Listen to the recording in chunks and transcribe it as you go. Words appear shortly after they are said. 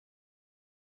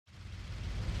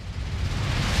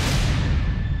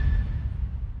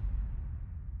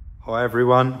Hi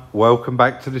everyone, welcome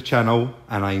back to the channel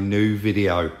and a new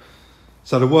video.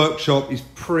 So the workshop is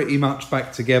pretty much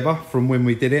back together from when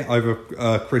we did it over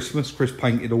Christmas. Chris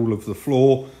painted all of the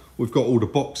floor. We've got all the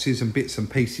boxes and bits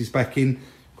and pieces back in.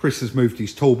 Chris has moved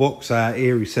his toolbox out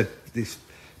here. He said this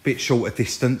bit shorter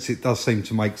distance, it does seem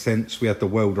to make sense. We had the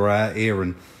welder out here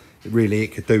and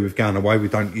it could do with going away. We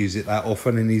don't use it that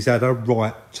often, and he's had a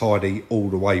right tidy all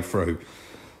the way through.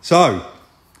 So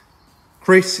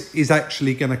Chris is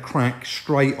actually going to crack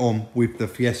straight on with the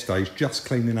Fiesta. He's just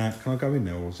cleaning out. Can I go in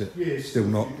there, or is it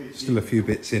still a few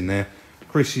bits in there?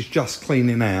 Chris is just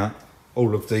cleaning out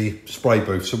all of the spray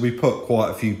booths. So we put quite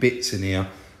a few bits in here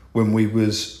when we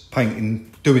was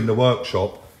doing the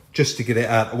workshop, just to get it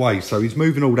out of the way. So he's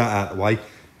moving all that out of the way,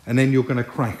 and then you're going to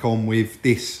crack on with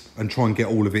this and try and get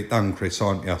all of it done, Chris,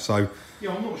 aren't you? So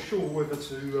yeah, I'm not sure whether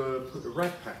to put the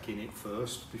rad pack in it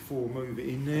first before move it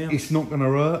in there. It's not going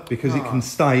to hurt because it can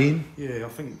stay in. Yeah, I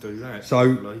think do that.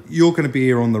 So probably. You're going to be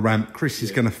here on the ramp. Chris is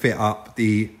going to fit up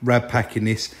the rad pack in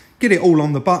this, get it all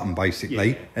on the button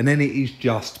basically, and then it is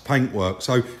just paintwork.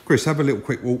 So Chris, have a little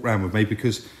quick walk around with me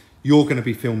because you're going to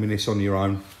be filming this on your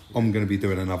own. I'm going to be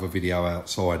doing another video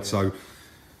outside. So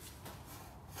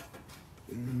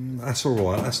that's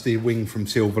all right. That's the wing from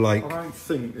Silver Lake. I don't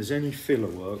think there's any filler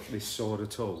work this side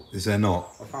at all. Is there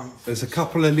not? I don't. There's a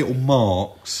couple of little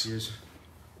marks. Yes.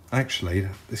 Actually,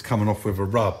 it's coming off with a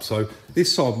rub. So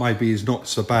this side maybe is not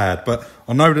so bad, but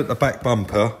I know that the back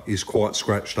bumper is quite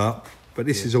scratched up, but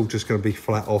this is all just going to be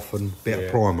flat off and a bit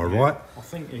of primer, right? I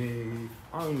think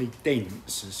only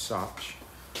dents as such.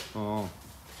 Oh,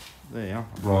 there.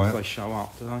 Right. They show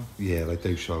up, do they? Yeah, they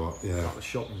do show up, yeah. Like the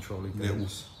shopping trolley. Little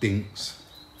dinks.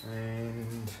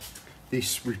 And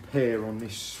this repair on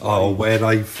this swage, where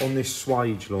they've on this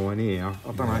swage line here,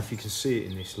 I don't know if you can see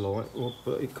it in this light,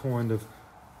 but it kind of,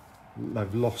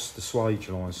 they've lost the swage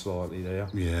line slightly there.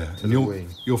 Yeah, and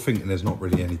you're thinking there's not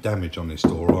really any damage on this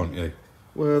door, aren't you?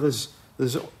 Well, there's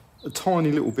a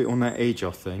tiny little bit on that edge,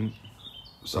 I think.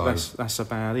 So that's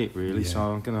about it really. So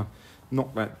I'm gonna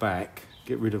knock that back,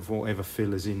 get rid of whatever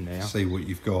filler's in there. See what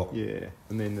you've got. Yeah,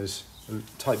 and then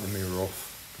take the mirror off,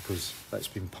 because that's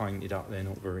been painted up there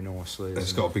not very nicely.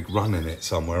 It's got a big run in it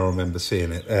somewhere, I remember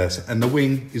seeing it there. Yeah. And the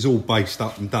wing is all based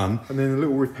up and done. And then a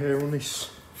little repair on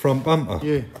this front bumper.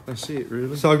 Yeah, that's it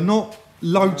really. So not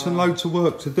loads and loads of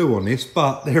work to do on this,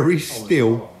 but there is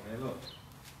still... There, look.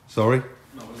 Sorry?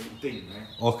 Not a little ding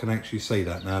there. I can actually see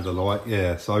that now, the light,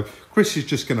 yeah. So Chris is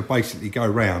just going to basically go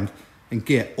round and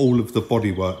get all of the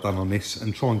bodywork done on this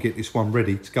and try and get this one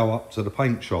ready to go up to the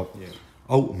paint shop. Yeah.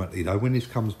 Ultimately though, when this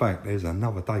comes back, there's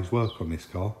another day's work on this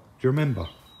car. Do you remember?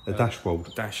 The dashboard.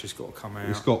 The dash has got to come out.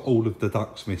 It's got all of the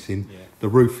ducts missing. Yeah. The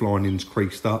roof lining's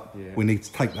creased up. Yeah. We need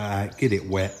to take that out, get it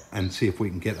wet, and see if we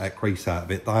can get that crease out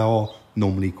of it. They are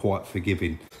normally quite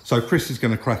forgiving. So Chris is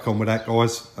going to crack on with that,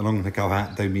 guys, and I'm going to go out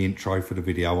and do my intro for the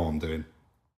video I'm doing.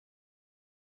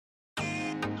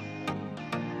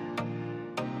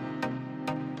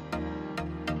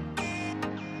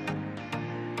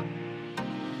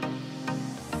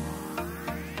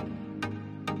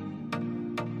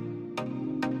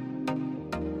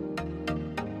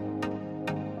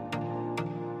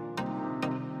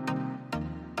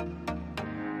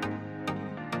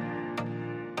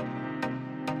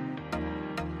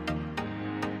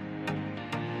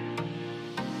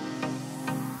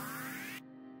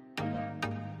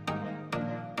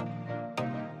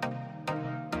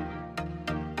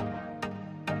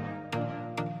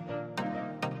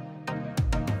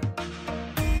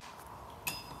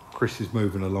 Chris is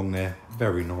moving along there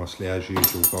very nicely as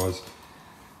usual, guys.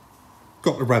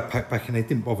 Got the rad pack back in there,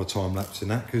 didn't bother time lapsing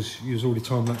that because you was already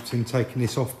time lapsing taking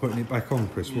this off, putting it back on,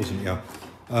 Chris, wasn't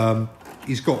you?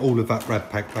 He's got all of that rad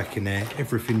pack back in there.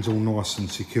 Everything's all nice and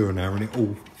secure now, and it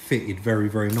all fitted very,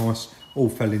 very nice. All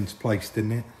fell into place,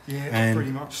 didn't it? Yeah, and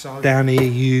pretty much so. Down here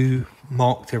you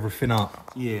marked everything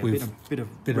up with a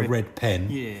bit of red pen.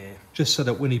 Yeah. Just so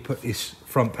that when he put this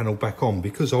front panel back on,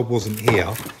 because I wasn't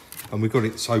here, and we got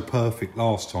it so perfect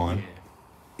last time,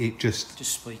 it just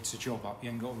speeds the job up. You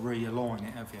ain't got to realign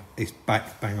it, have you? It's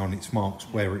back bang on its marks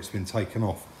where it's been taken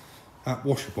off. That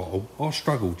washer bottle, I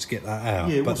struggled to get that out.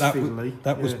 Yeah, but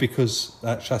that was because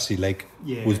that chassis leg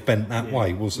was bent that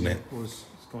way, wasn't it? It was.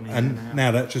 It's gone in and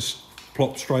now that just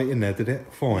plopped straight in there, did it?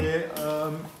 Fine.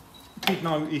 Yeah. Did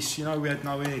notice, you know, we had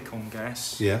no aircon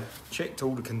gas. Yeah. Checked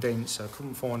all the condenser,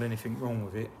 couldn't find anything wrong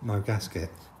with it. No gasket.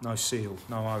 No seal,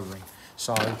 no O-ring.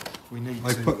 So we need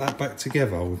to put that back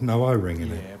together with no O-ring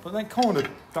in it. Yeah, but that kind of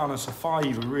done us a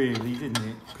favour, really, didn't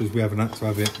it? Because we haven't had to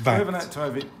have it back. We haven't had to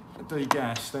have it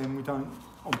degassed, then we don't.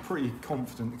 I'm pretty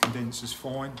confident the condenser's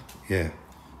fine. Yeah.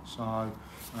 So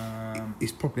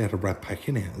it's probably had a rad pack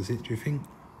in it, has it? Do you think?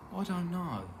 I don't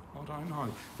know.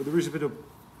 But there is a bit of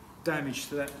damage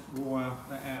to that wire,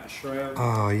 that outer shroud.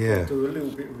 Oh yeah. Do a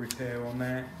little bit of repair on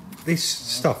that. This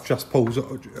stuff just pulls.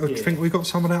 Do you think we got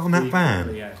some of that on that van?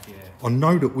 Probably have, yeah. I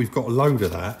know that we've got a load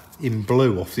of that in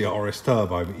blue off the RS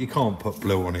Turbo, but you can't put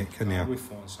blue on it, can you? We'll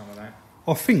find some of that.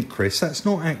 I think, Chris, that's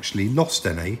not actually lost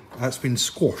any. That's been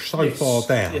squashed so far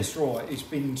down. That's right. It's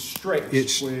been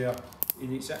stretched where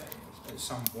it's at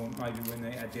some point, maybe when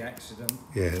they had the accident.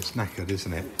 Yeah, it's knackered,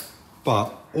 isn't it?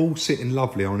 But all sitting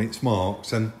lovely on its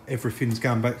marks, and everything's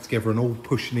going back together and all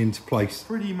pushing into place.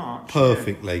 Pretty much.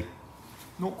 Perfectly. Yeah.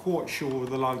 Not quite sure of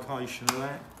the location of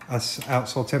that. That's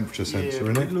outside temperature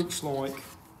sensor, isn't it? It looks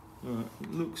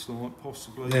like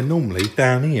possibly. They're normally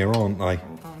down here, aren't they? I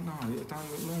don't know. It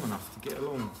don't look long enough to get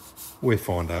along. We'll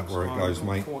find out where it goes, mate.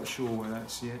 I'm not quite sure where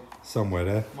that's yet. Somewhere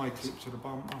there. May clip to the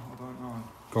bumper. I don't know.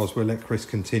 Guys, we'll let Chris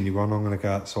continue on. I'm going to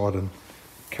go outside and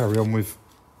carry on with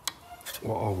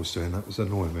what I was doing. That was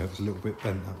annoying me. It was a little bit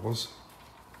bent, that was.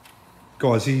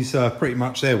 Guys, he's pretty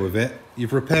much there with it.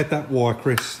 You've repaired that wire,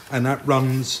 Chris, and that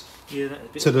runs to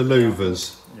the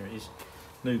louvers. There it is.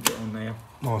 New bit on there.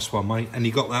 Nice one, mate. And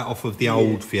you got that off of the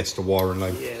old Fiesta wire and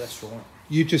loop. Yeah, that's right.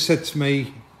 You just said to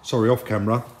me, sorry, off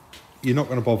camera, you're not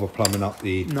going to bother plumbing up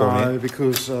the bonnet? No,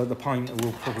 because the painter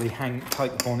will probably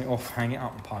take the bonnet off, hang it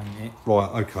up and paint it. Right,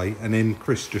 okay. And then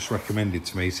Chris just recommended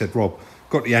to me, he said, Rob,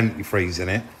 got the antifreeze in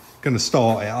it, going to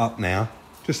start it up now,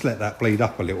 just let that bleed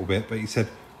up a little bit. But he said,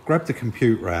 grab the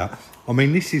computer out. I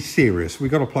mean, this is serious. We've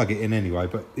got to plug it in anyway,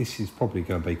 but this is probably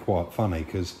going to be quite funny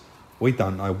because we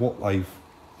don't know what they've...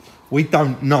 We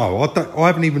don't know. I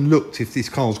haven't even looked if this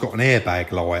car's got an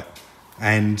airbag light,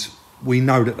 and we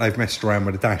know that they've messed around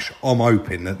with the dash. I'm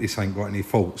hoping that this ain't got any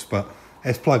faults, but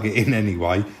let's plug it in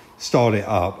anyway, start it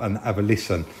up and have a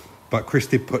listen. But Chris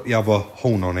did put the other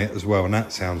horn on it as well, and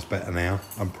that sounds better now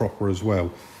and proper as well.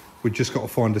 We've just got to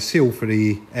find a seal for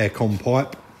the aircon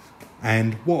pipe,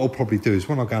 and what I'll probably do is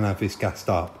when I go and have this gassed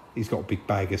up, he's got a big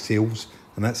bag of seals,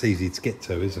 and that's easy to get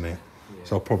to, isn't it?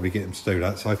 So I'll probably get him to do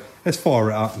that. So let's fire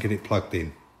it up and get it plugged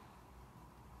in.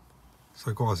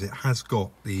 So guys, it has got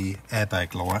the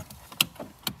airbag light.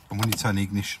 And when you turn the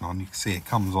ignition on, you can see it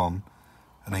comes on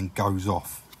and then goes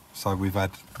off. So we've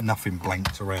had nothing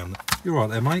blanked around. You're right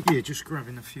there, mate? Yeah, just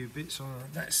grabbing a few bits.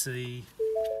 That's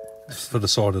for the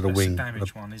side of the wing. That's the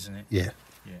damaged one, isn't it? Yeah.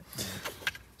 Yeah.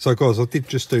 So guys, I did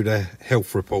just do the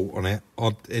health report on it.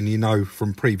 And you know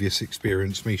from previous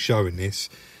experience, me showing this,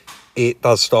 it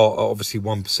does start at obviously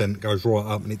 1%, goes right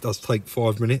up, and it does take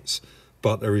 5 minutes,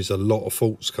 but there is a lot of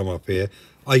faults come up here.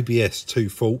 ABS 2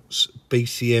 faults,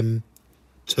 BCM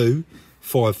 2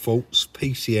 5 faults,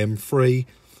 PCM 3,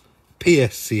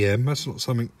 PSCM, that's not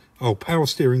something, oh, power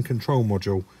steering control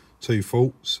module 2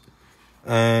 faults,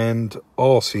 and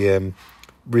RCM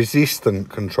resistant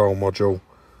control module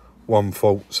 1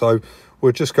 fault. So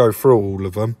we'll just go through all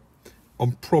of them.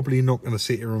 I'm probably not going to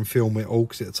sit here and film it all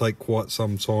because it'll take quite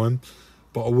some time,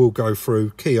 but I will go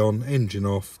through key on, engine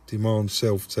off, demand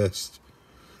self-test.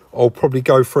 I'll probably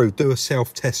go through, do a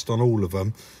self-test on all of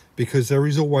them, because there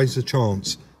is always a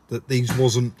chance that these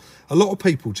wasn't... A lot of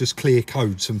people just clear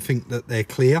codes and think that they're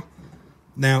clear.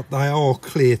 Now, they are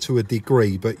clear to a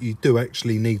degree, but you do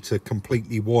actually need to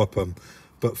completely wipe them.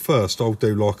 But first, I'll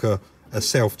do like a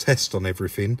self-test on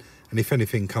everything, and if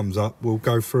anything comes up, we'll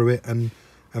go through it and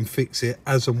fix it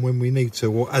as and when we need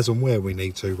to, or as and where we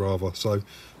need to, rather. So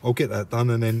I'll get that done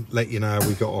and then let you know how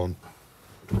we got on.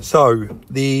 So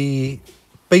the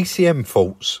BCM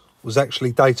faults was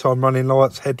actually daytime running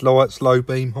lights, headlights, low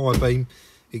beam, high beam,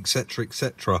 etc,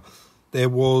 etc. There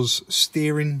was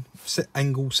steering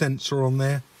angle sensor on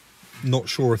there. Not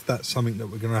sure if that's something that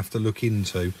we're going to have to look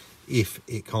into if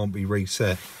it can't be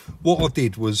reset. What I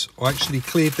did was I actually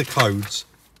cleared the codes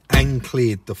and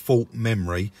cleared the fault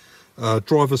memory.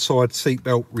 Driver side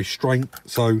seatbelt restraint,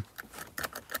 so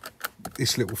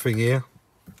this little thing here,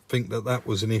 I think that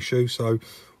was an issue. So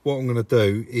what I'm going to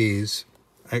do is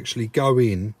actually go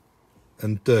in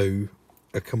and do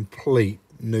a complete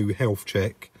new health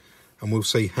check, and we'll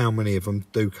see how many of them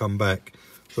do come back.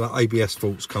 So that ABS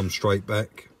faults come straight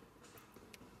back.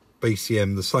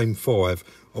 BCM the same 5.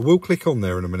 I will click on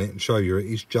there in a minute and show you it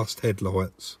is just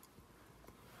headlights.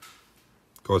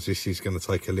 Guys, this is going to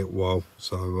take a little while,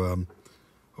 so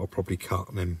I'll probably cut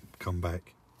and then come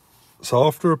back. So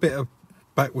after a bit of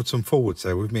backwards and forwards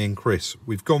there with me and Chris,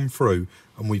 we've gone through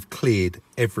and we've cleared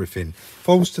everything. If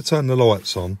I was to turn the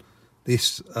lights on,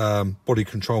 this body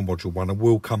control module one, I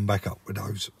will come back up with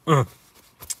those,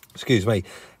 excuse me,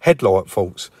 headlight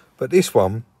faults. But this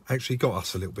one actually got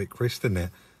us a little bit, Chris, didn't it?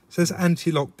 says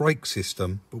anti-lock brake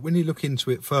system, but when you look into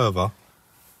it further,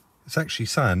 it's actually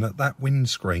saying that that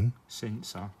windscreen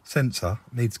sensor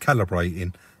needs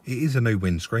calibrating. It is a new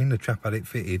windscreen, the chap had it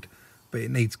fitted, but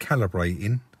it needs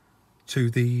calibrating to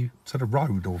the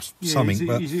road or something.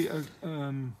 Is it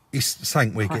it's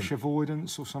something we crash get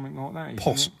avoidance or something like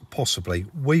that? Possibly.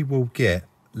 We will get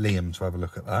Liam to have a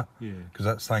look at that, because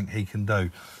that's something he can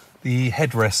do. The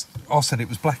headrest, I said it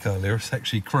was black earlier, it's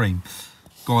actually cream.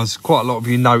 Guys, quite a lot of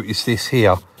you noticed this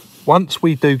here. Once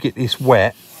we do get this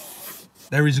wet,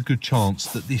 there is a good chance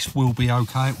that this will be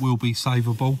okay, it will be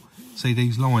savable. See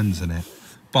these lines in it?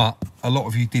 But a lot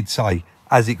of you did say,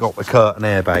 has it got the curtain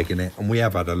airbag in it? And we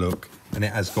have had a look, and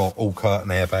it has got all curtain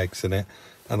airbags in it.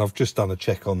 And I've just done a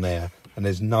check on there, and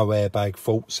there's no airbag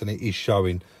faults, and it is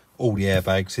showing all the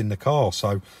airbags in the car. So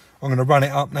I'm going to run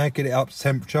it up now, get it up to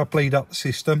temperature, bleed up the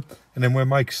system, and then we'll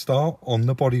make a start on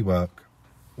the bodywork.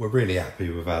 We're really happy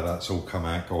with how that's all come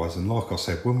out, guys. And like I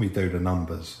said, when we do the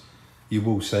numbers, you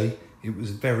will see it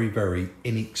was very, very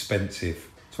inexpensive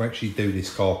to actually do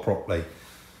this car properly.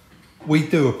 We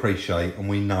do appreciate, and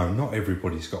we know not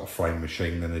everybody's got a frame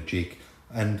machine and a jig.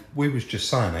 And we was just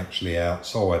saying actually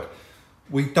outside,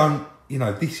 we don't, you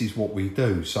know, this is what we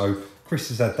do. So Chris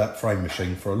has had that frame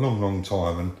machine for a long, long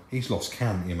time, and he's lost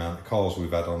count the amount of cars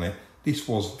we've had on it. This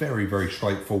was very, very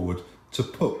straightforward to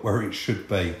put where it should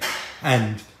be.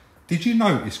 And did you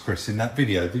notice, Chris, in that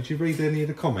video, did you read any of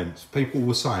the comments? People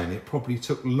were saying it probably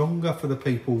took longer for the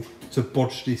people to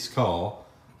bodge this car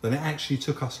than it actually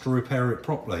took us to repair it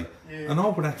properly. Yeah. And I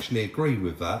would actually agree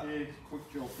with that. Yeah, it's a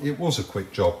quick job. It was a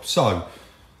quick job. So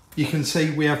you can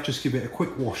see we have just given it a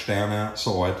quick wash down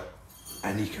outside,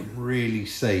 and you can really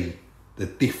see the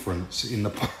difference in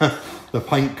the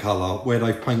paint colour where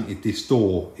they've painted this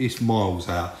door. It's miles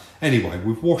out. Anyway,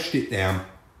 we've washed it down.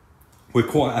 We're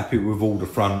quite happy with all the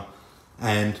front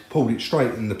and pulled it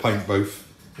straight in the paint booth,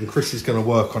 and Chris is going to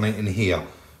work on it in here.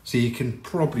 So you can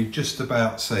probably just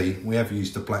about see, we have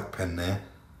used a black pen there,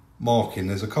 marking,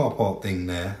 there's a car park thing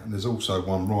there, and there's also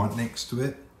one right next to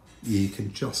it. You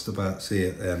can just about see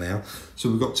it there now.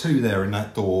 So we've got two there in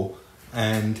that door,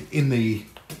 and in the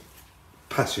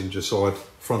passenger side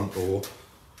front door,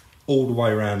 all the way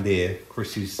around here,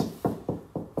 Chris is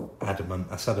adamant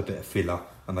that's had a bit of filler,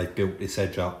 and they built this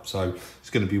edge up, so it's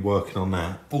going to be working on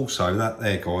that. Also, that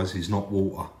there, guys, is not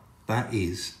water. That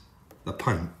is the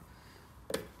paint.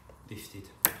 Lifted.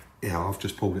 Yeah, I've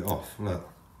just pulled it off. Look,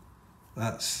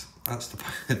 that's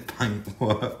the paint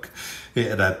work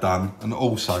it had done. And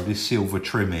also this silver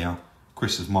trim here,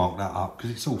 Chris has marked that up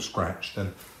because it's all scratched,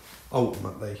 and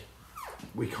ultimately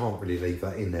we can't really leave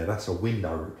that in there. That's a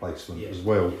window replacement as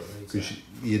well, because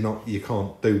you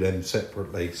can't do them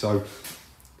separately. So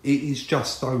it is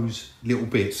just those little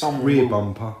bits, rear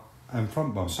bumper and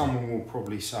front bumper. Someone will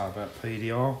probably say about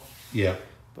PDR. Yeah.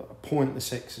 But a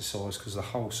pointless exercise, because the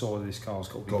whole side of this car's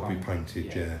got to be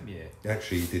painted. Yeah.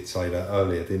 Actually, you did say that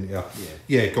earlier, didn't you?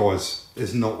 Yeah, guys,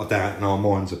 there's not a doubt in our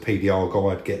minds a PDR guy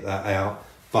would get that out,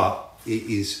 but it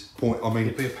is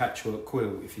it'd be a patchwork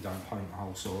quilt if you don't paint the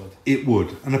whole side. It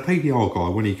would. And a PDR guy,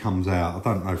 when he comes out, I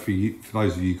don't know for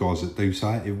those of you guys that do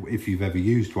say it, if you've ever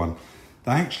used one,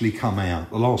 they actually come out.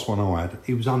 The last one I had,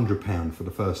 it was £100 for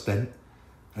the first dent,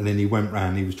 and then he went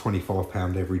round, he was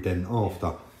 £25 every dent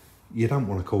after. You don't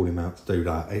want to call him out to do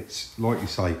that. It's like you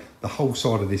say, the whole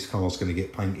side of this car is going to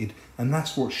get painted, and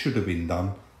that's what should have been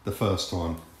done the first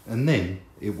time, and then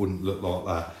it wouldn't look like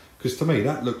that. Because to me,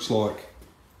 that looks like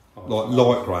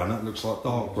light grey, and that looks like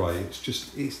dark grey.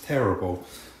 It's terrible.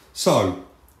 So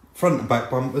front and back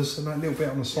bumpers and that little bit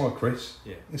on the side, Chris.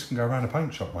 Yeah. This can go around a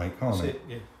paint shop, mate, can't That's it?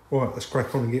 Yeah. Right, let's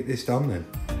crack on and get this done then.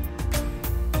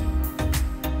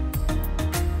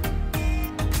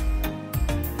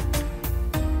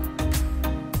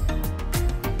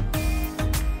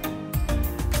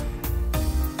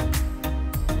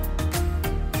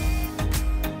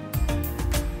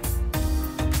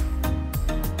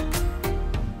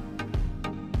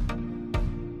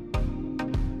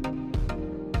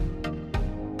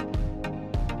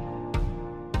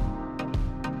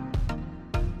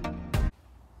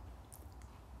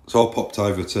 So I popped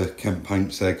over to Kent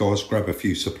Paints there, guys, grab a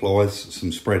few supplies,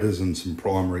 some spreaders and some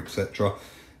primer, etc.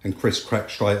 And Chris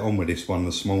cracked straight on with this one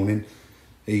this morning.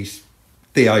 He's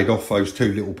DA'd off those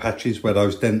two little patches where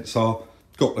those dents are,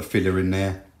 got the filler in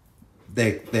there.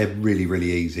 They're really,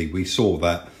 really easy. We saw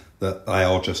that they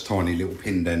are just tiny little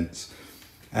pin dents.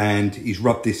 And he's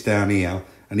rubbed this down here,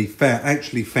 and he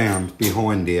actually found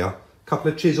behind here a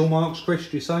couple of chisel marks, Chris,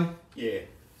 do you say? Yeah.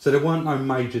 So there weren't no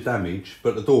major damage,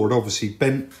 but the door had obviously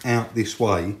bent out this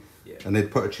way, and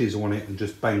they'd put a chisel on it and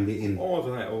just banged it in.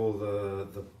 Either that or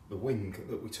the wing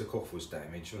that we took off was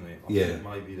damaged, wasn't it? I think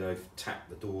maybe they've tapped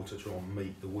the door to try and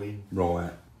meet the wing.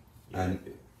 Right. Yeah,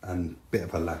 and bit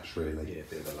of a lash, really. Yeah, a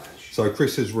bit of a lash. So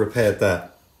Chris has repaired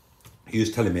that. He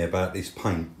was telling me about this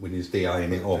paint when he's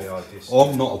DAing it off.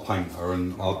 I'm not a painter,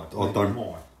 and I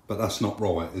don't. But that's not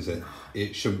right, is it?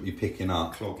 It shouldn't be picking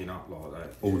up, clogging up like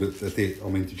that. All I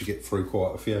mean, did you get through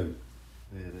quite a few?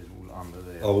 Yeah, there's all under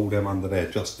there. Oh, all them under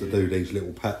there, just to do these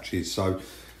little patches. So,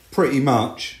 pretty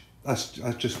much, I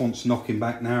just wants knocking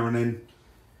back now and then.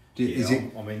 I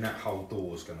mean, that whole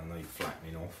door's going to need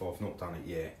flattening off. I've not done it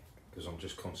yet because I'm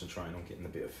just concentrating on getting a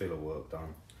bit of filler work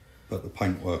done. But the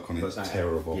paint work on it's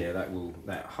terrible. Yeah,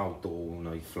 that whole door will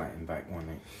need flattening back, won't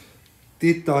it?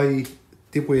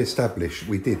 Did we establish?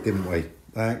 We did, didn't we?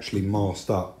 They actually masked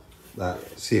up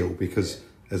that seal because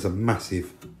there's a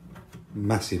massive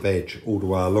edge all the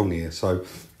way along here. So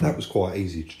that was quite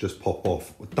easy to just pop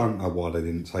off. I don't know why they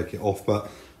didn't take it off, but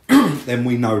then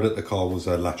we know that the car was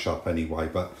a lash up anyway.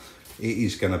 But it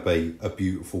is going to be a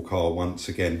beautiful car once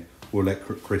again. We'll let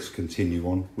Chris continue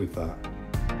on with that.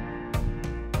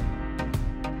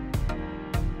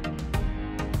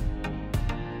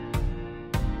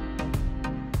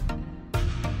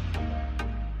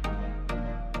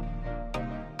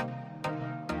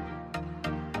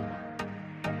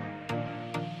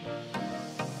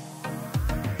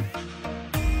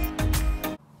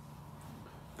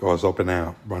 Guys, I've been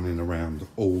out running around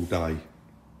all day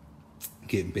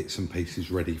getting bits and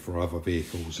pieces ready for other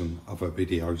vehicles and other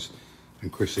videos,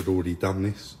 and Chris had already done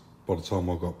this by the time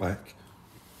I got back.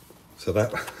 So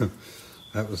that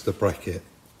that was the bracket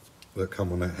that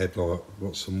come on that headlight.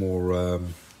 Got some more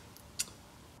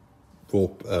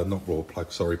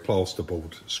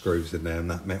plasterboard screws in there,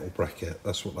 and that metal bracket,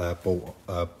 that's what they have bought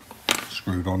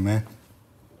screwed on there.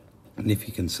 And if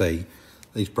you can see,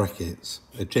 these brackets,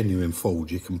 they're genuine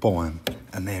Ford, you can buy them,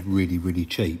 and they're really, really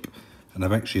cheap. And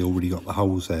I've actually already got the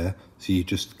holes there, so you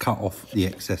just cut off the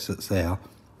excess that's there,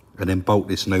 and then bolt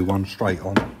this new one straight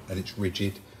on, and it's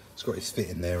rigid. It's got its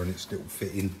fitting there, and it's little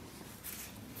fitting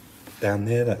down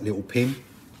there, that little pin.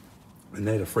 And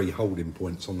they're the 3 holding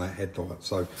points on that headlight.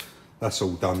 So that's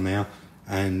all done now,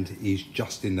 and he's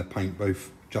just in the paint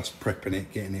booth, just prepping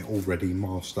it, getting it all ready,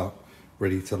 masked up,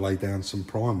 ready to lay down some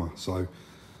primer. So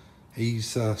he's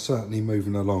certainly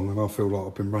moving along, and I feel like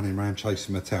I've been running around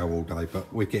chasing my tail all day,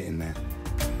 but we're getting there.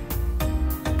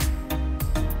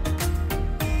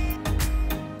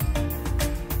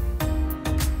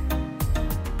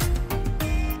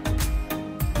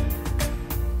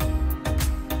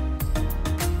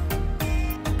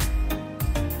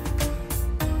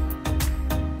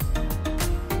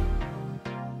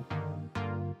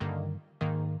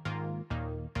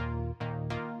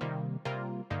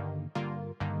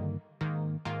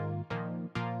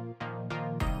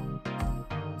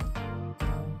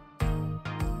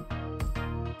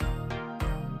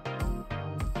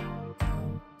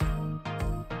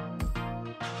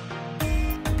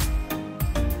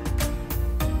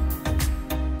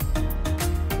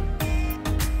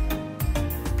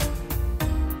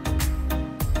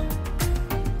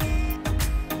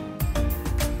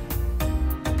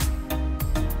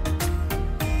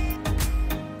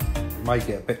 May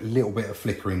get a little bit of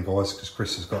flickering, guys, because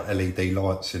Chris has got LED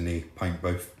lights in the paint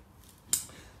booth.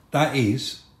 That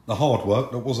is the hard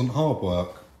work that wasn't hard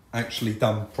work, actually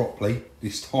done properly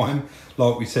this time.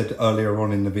 Like we said earlier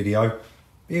on in the video,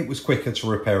 it was quicker to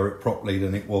repair it properly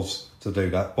than it was to do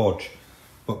that bodge.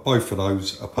 But both of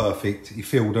those are perfect. He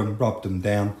filled them, rubbed them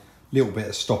down, little bit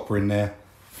of stopper in there,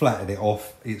 flattened it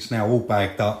off. It's now all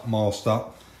bagged up, masked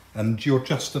up, and you're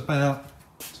just about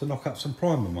to knock up some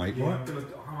primer, mate, yeah, right?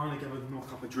 I'm only going to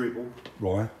knock up a dribble,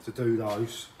 right, to do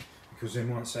those, because then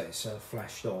once that's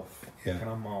flashed off, yeah, you can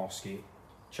unmask it,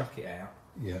 chuck it out,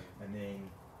 yeah, and then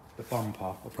the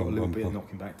bumper, I've got a little bit of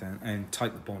knocking back down, and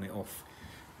take the bonnet off,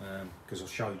 because I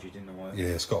showed you, didn't I? Yeah,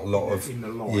 it's got a lot of, in the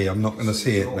light, yeah, I'm not going to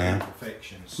see it now.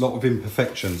 Imperfections. A lot of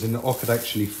imperfections, and I could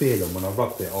actually feel them when I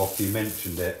rubbed it after you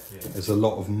mentioned it. Yeah. There's a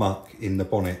lot of muck in the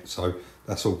bonnet, so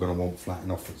that's all going to want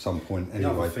flattening off at some point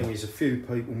anyway. The other thing is, a few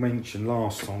people mentioned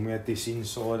last time we had this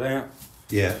inside out.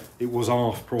 Yeah. It was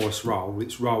half price roll.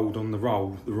 It's rolled on the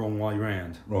roll the wrong way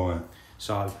round. Right.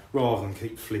 So rather than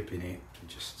keep flipping it,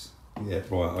 just... Yeah,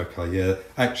 right, okay, yeah.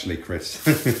 Actually, Chris,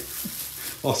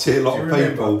 I see a lot of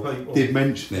people did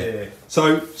mention it. Yeah.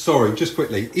 So, sorry, just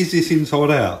quickly, is this inside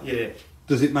out? Yeah.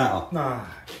 Does it matter? No.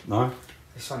 No?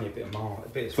 It's only a bit of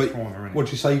primer, what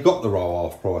did you say, you got the roll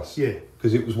half price? Yeah.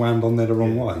 Because it was wound on there the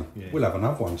wrong way? Yeah. We'll have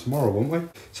another one tomorrow, won't we?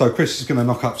 So Chris is going to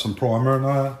knock up some primer, and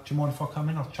do you mind if I come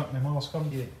in? I'll chuck my mask on?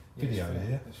 Yeah. Video,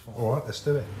 yeah? All right, let's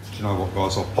do it. Do you know what,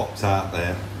 guys? I popped out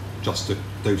there just to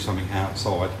do something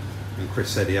outside. And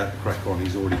Chris said he had to crack on.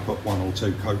 He's already put 1 or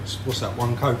 2 coats. What's that,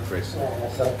 1 coat, Chris? Yeah,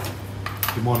 that's it.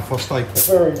 Do you mind if I stay? A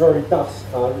very, very dust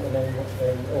coat and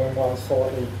then one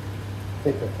slightly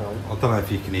thicker coat. I don't know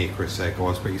if you can hear Chris there,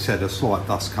 guys, but he said a slight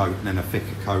dust coat and then a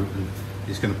thicker coat, and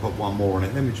he's going to put 1 more on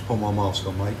it. Let me just put my mask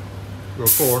on, mate. Go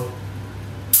forward.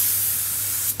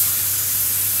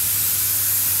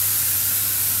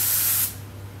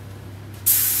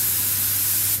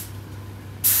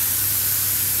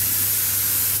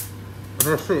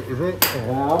 That's it, is it?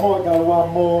 Yeah, I might go 1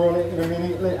 more on it in a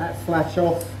minute, let that flash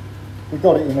off. We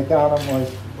got it in the gun, haven't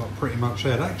we? Well, pretty much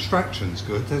there. That extraction's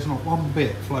good. There's not 1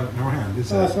 bit floating around, is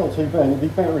there? No, it's not too bad. It'd be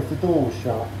better if the door's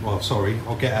shut. Well, sorry,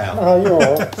 I'll get out. No, you're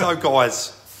all right. So,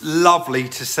 guys, lovely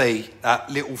to see that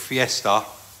little Fiesta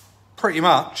pretty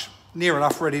much near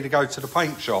enough ready to go to the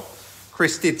paint shop.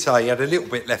 Chris did say he had a little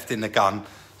bit left in the gun,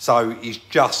 so he's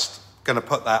just going to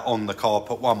put that on the car,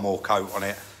 put 1 more coat on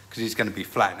it, because he's going to be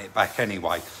flattening it back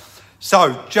anyway.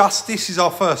 So this is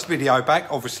our first video back,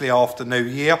 obviously after New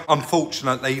Year.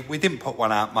 Unfortunately, we didn't put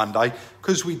one out Monday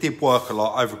because we did work a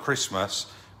lot over Christmas.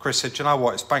 Chris said, you know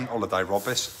what, it's bank holiday, Rob,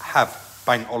 let's have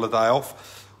bank holiday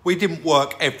off. We didn't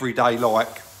work every day like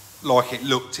it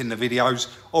looked in the videos.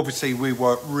 Obviously, we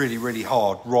worked really, really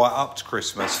hard right up to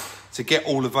Christmas to get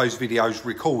all of those videos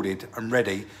recorded and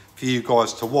ready for you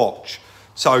guys to watch.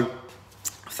 So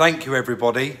thank you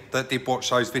everybody that did watch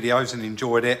those videos and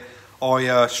enjoyed it.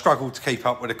 I struggled to keep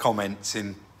up with the comments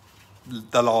in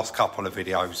the last couple of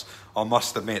videos. I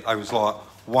must admit, they was like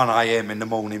 1 AM in the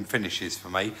morning finishes for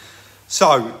me.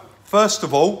 So, first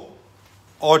of all,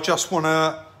 I just want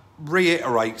to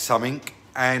reiterate something,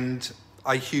 and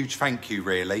a huge thank you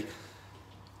really.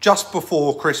 Just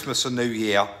before Christmas and New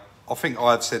Year, I think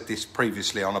I have said this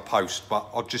previously on a post, but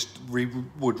I just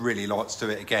would really like to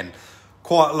do it again.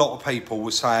 Quite a lot of people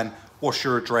were saying, what's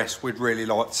your address? We'd really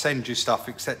like to send you stuff,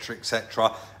 etc,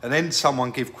 etc. And then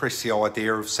someone gave Chris the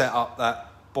idea of set up that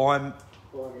buy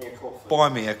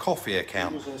me a coffee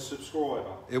account. It was a subscriber.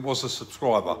 It was a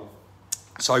subscriber.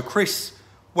 So Chris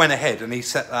went ahead and he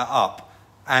set that up,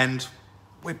 and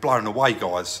we're blown away,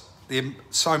 guys.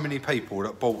 So many people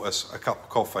that bought us a cup of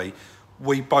coffee.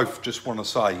 We both just want to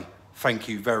say thank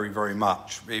you very, very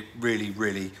much. It really,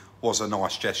 really was a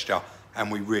nice gesture, and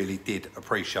we really did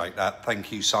appreciate that.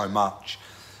 Thank you so much.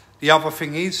 The other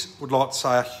thing is, would like to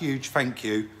say a huge thank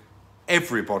you.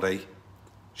 Everybody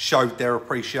showed their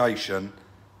appreciation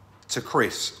to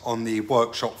Chris on the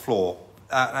workshop floor.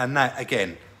 And that,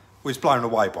 again, was blown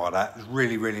away by that. It was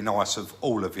really, really nice of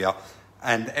all of you.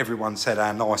 And everyone said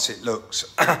how nice it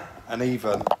looks. And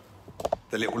even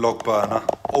the little log burner,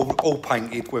 all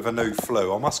painted with a new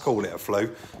flue. I must call it a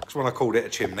flue, because when I called it a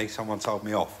chimney, someone told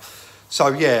me off. So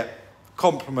yeah,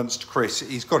 compliments to Chris.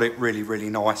 He's got it really, really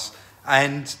nice.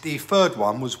 And the third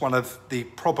one was one of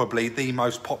probably the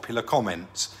most popular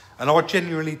comments. And I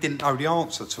genuinely didn't know the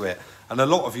answer to it. And a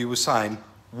lot of you were saying,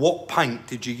 what paint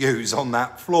did you use on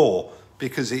that floor?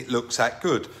 Because it looks that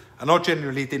good. And I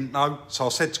genuinely didn't know. So I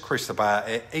said to Chris about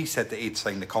it. He said that he'd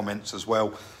seen the comments as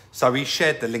well. So he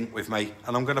shared the link with me.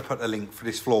 And I'm going to put the link for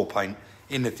this floor paint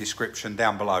in the description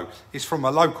down below. It's from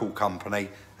a local company,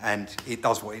 and it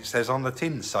does what it says on the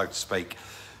tin, so to speak.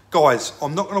 Guys,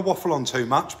 I'm not going to waffle on too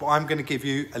much, but I'm going to give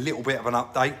you a little bit of an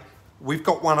update. We've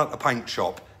got one at the paint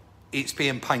shop. It's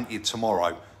being painted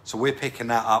tomorrow. So we're picking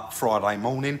that up Friday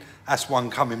morning. That's one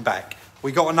coming back.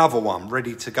 We got another one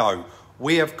ready to go.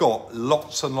 We have got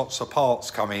lots and lots of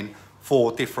parts coming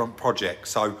for different projects.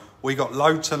 So we got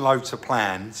loads and loads of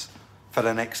plans for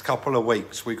the next couple of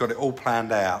weeks. We got it all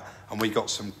planned out, and we got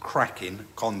some cracking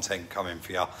content coming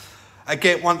for you.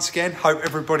 Again, once again, hope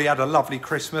everybody had a lovely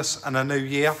Christmas and a new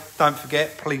year. Don't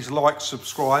forget, please like,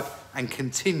 subscribe, and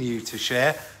continue to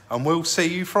share. And we'll see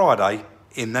you Friday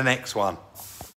in the next one.